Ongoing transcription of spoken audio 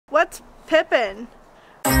What's Pippin?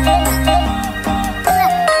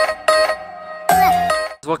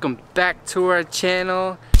 Welcome back to our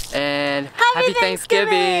channel and Happy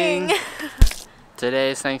Thanksgiving!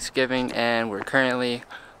 Today is Thanksgiving and we're currently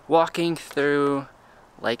walking through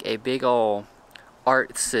like a big ol'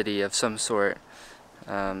 art city of some sort.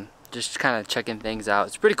 Just kind of checking things out.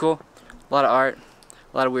 It's pretty cool. A lot of art,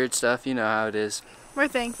 a lot of weird stuff. You know how it is. We're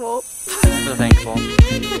thankful. So thankful.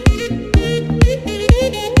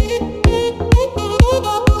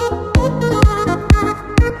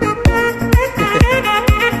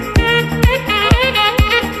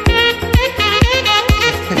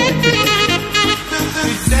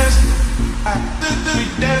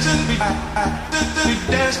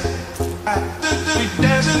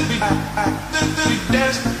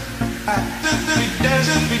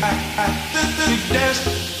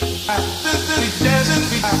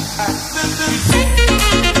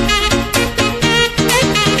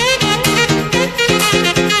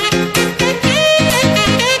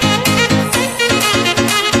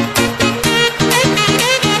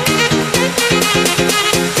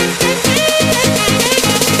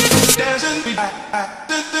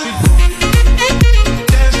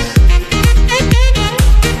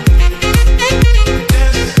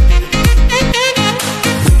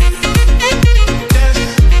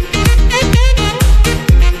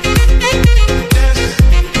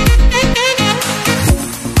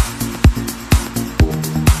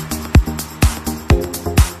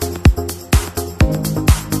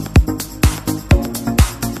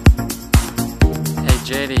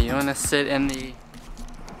 Jadie, you want to sit in the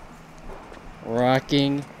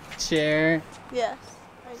rocking chair? Yes,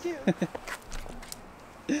 I do.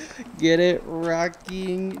 Get it?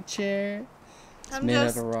 Rocking chair? It's I'm made out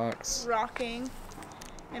just of rocks. Rocking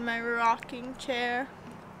in my rocking chair.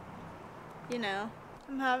 You know,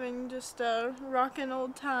 I'm having just a rockin'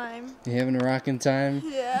 old time. You having a rocking time?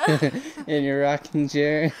 Yeah. In your rocking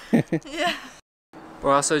chair? Yeah.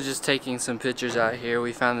 We're also just taking some pictures out here.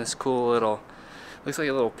 We found this cool little, looks like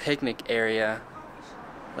a little picnic area,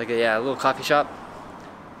 like a little coffee shop,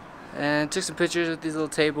 and took some pictures with these little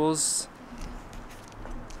tables.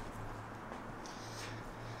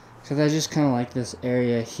 Cause I just kind of like this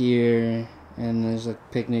area here, and there's a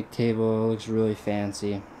picnic table. It looks really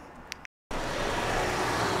fancy.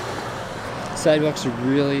 Sidewalks are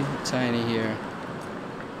really tiny here.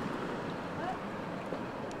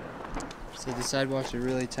 So the sidewalks are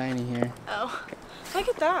really tiny here. Oh, look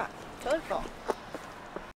at that. Colorful.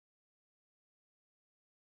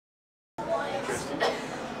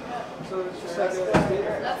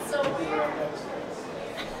 That's so weird.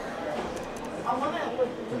 I want to look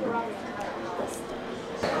around the house.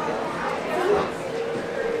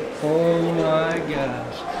 Oh my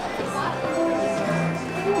gosh.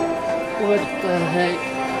 What the heck?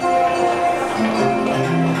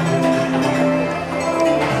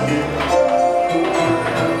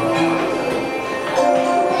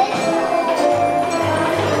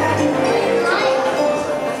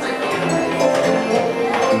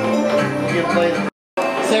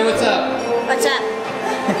 Say what's up. What's up?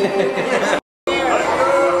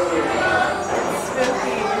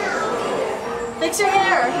 Fix your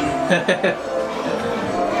hair.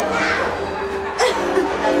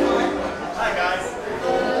 Hi guys.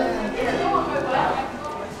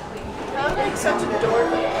 I'm like such a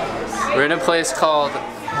dork. We're in a place called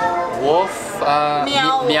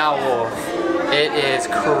Meow Wolf. It is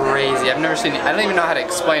crazy. I've never seen it. I don't even know how to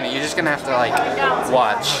explain it. You're just gonna have to like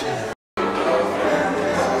watch.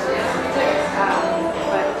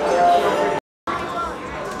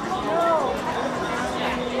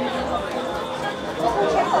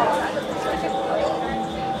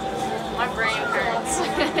 My brain hurts.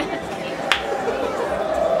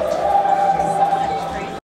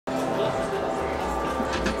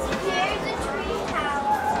 Here's a tree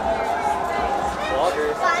house.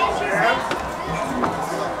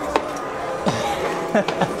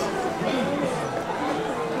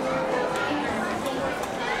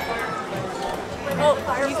 Oh,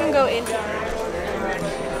 you can go in.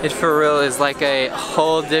 It for real is like a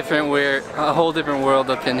whole different world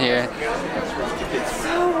up in here. It's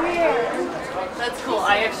so weird. That's cool.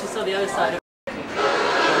 I actually saw the other side of it.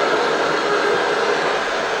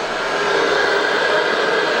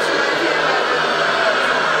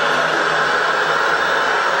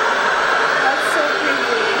 That's so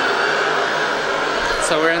creepy.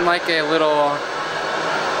 So we're in like a little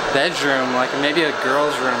bedroom, like maybe a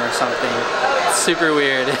girl's room or something. It's super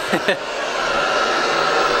weird.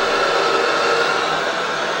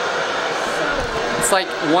 It's like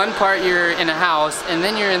one part you're in a house and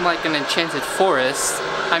then you're in like an enchanted forest.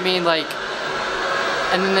 I mean, like,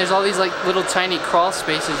 and then there's all these like little tiny crawl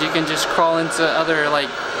spaces. You can just crawl into other like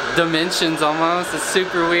dimensions almost. It's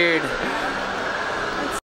super weird.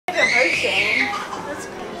 Like a ocean. That's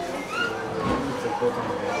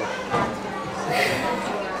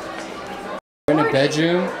We're in a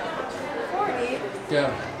bedroom. 40.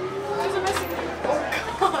 Go. There's a missing.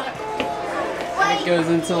 Oh god. It goes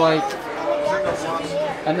into like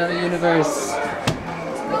another universe.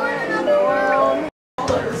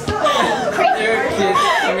 There are kids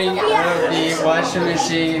coming out of the washing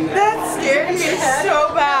machine. That scared me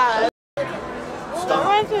so bad. Don't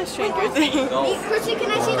mind the Stranger Things. Chrissy,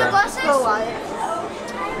 can I see the glasses?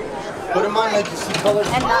 Put them on like you see colors.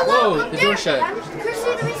 Whoa, the door shut. Chrissy,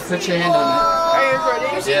 let me see. Put your hand on Are you recording?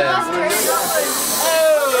 Chrissy Yeah. lost her.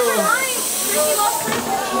 Oh! Chrissy lost her.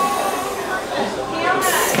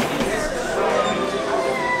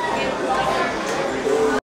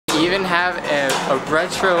 You even have a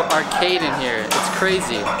retro arcade in here. It's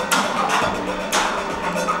crazy.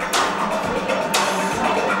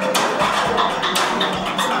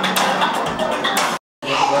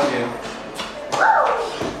 What about you?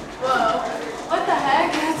 Whoa. What the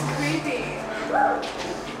heck? That's creepy.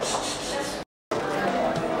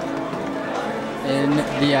 In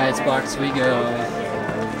the icebox we go.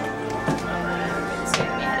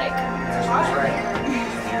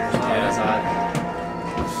 Yeah, that's hot.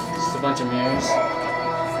 Just a bunch of mirrors.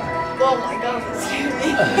 Oh my god, that scared me.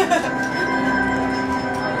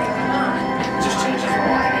 Just change the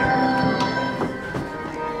lighting.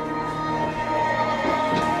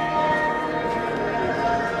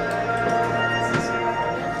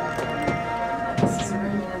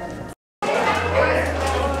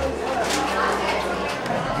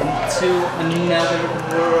 To another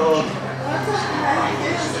world. What the heck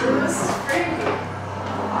is this? This is crazy.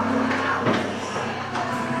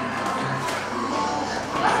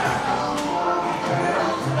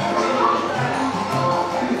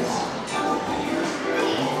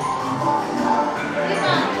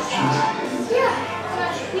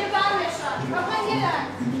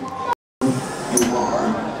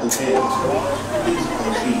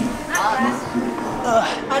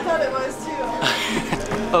 I thought it was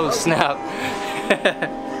too. Oh snap.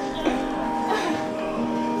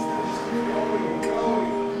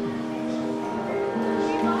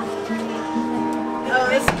 Oh,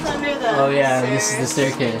 this is under the Oh yeah, this is the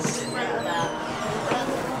stairs. staircase.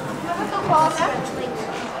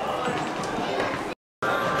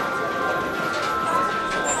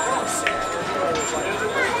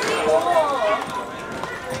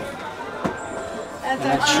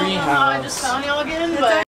 That's A tree I house. just found y'all again,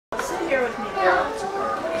 but Sit here with me, girl.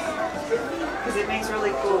 Because it makes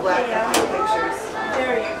really cool black and white pictures.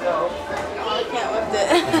 there you go. Oh, I can't lift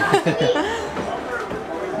it.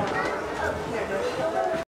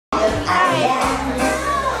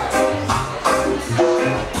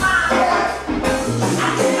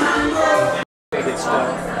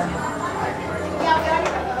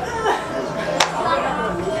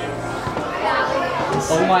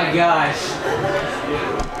 Oh my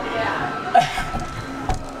gosh.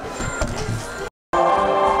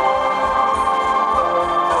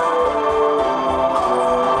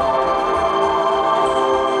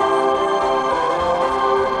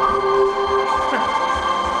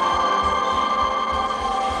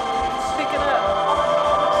 Pick it up.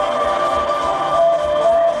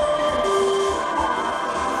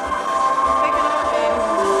 Pick it up, babe.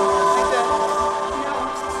 Like that.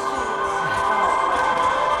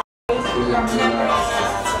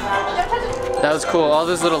 That was cool. All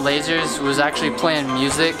those little lasers was actually playing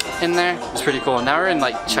music in there. It's pretty cool. Now we're in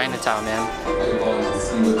like Chinatown, man.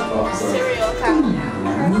 Cereal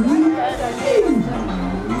fountain.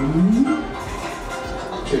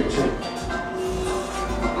 Check, check.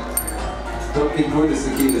 Don't ignore the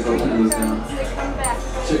cicadas, I'll let those down.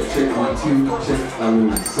 Check, check, 1, 2, check,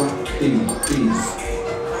 something, please.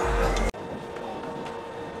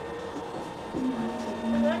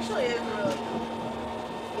 It actually is really cool.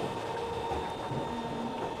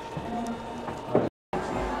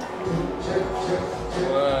 Check, check,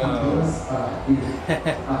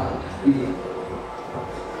 check.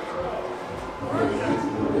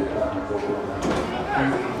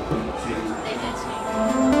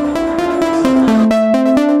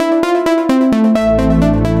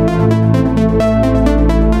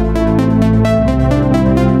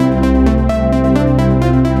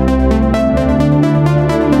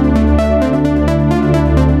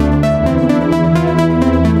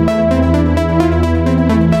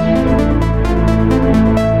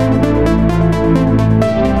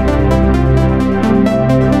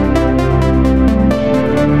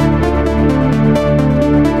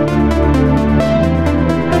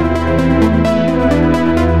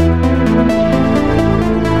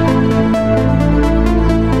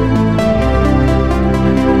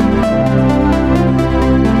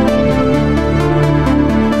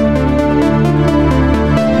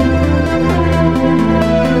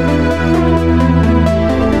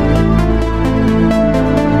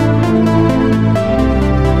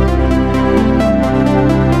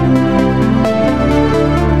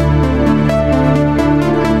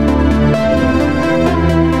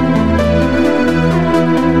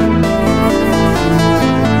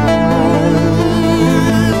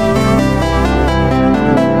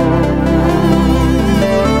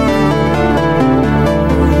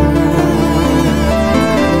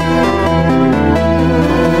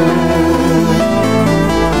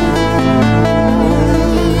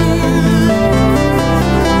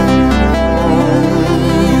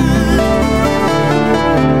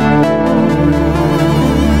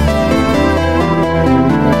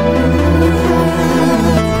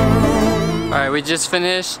 Alright, we just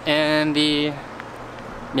finished in the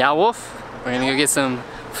Meow Wolf. We're gonna go get some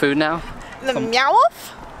food now. The Meow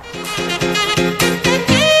Wolf?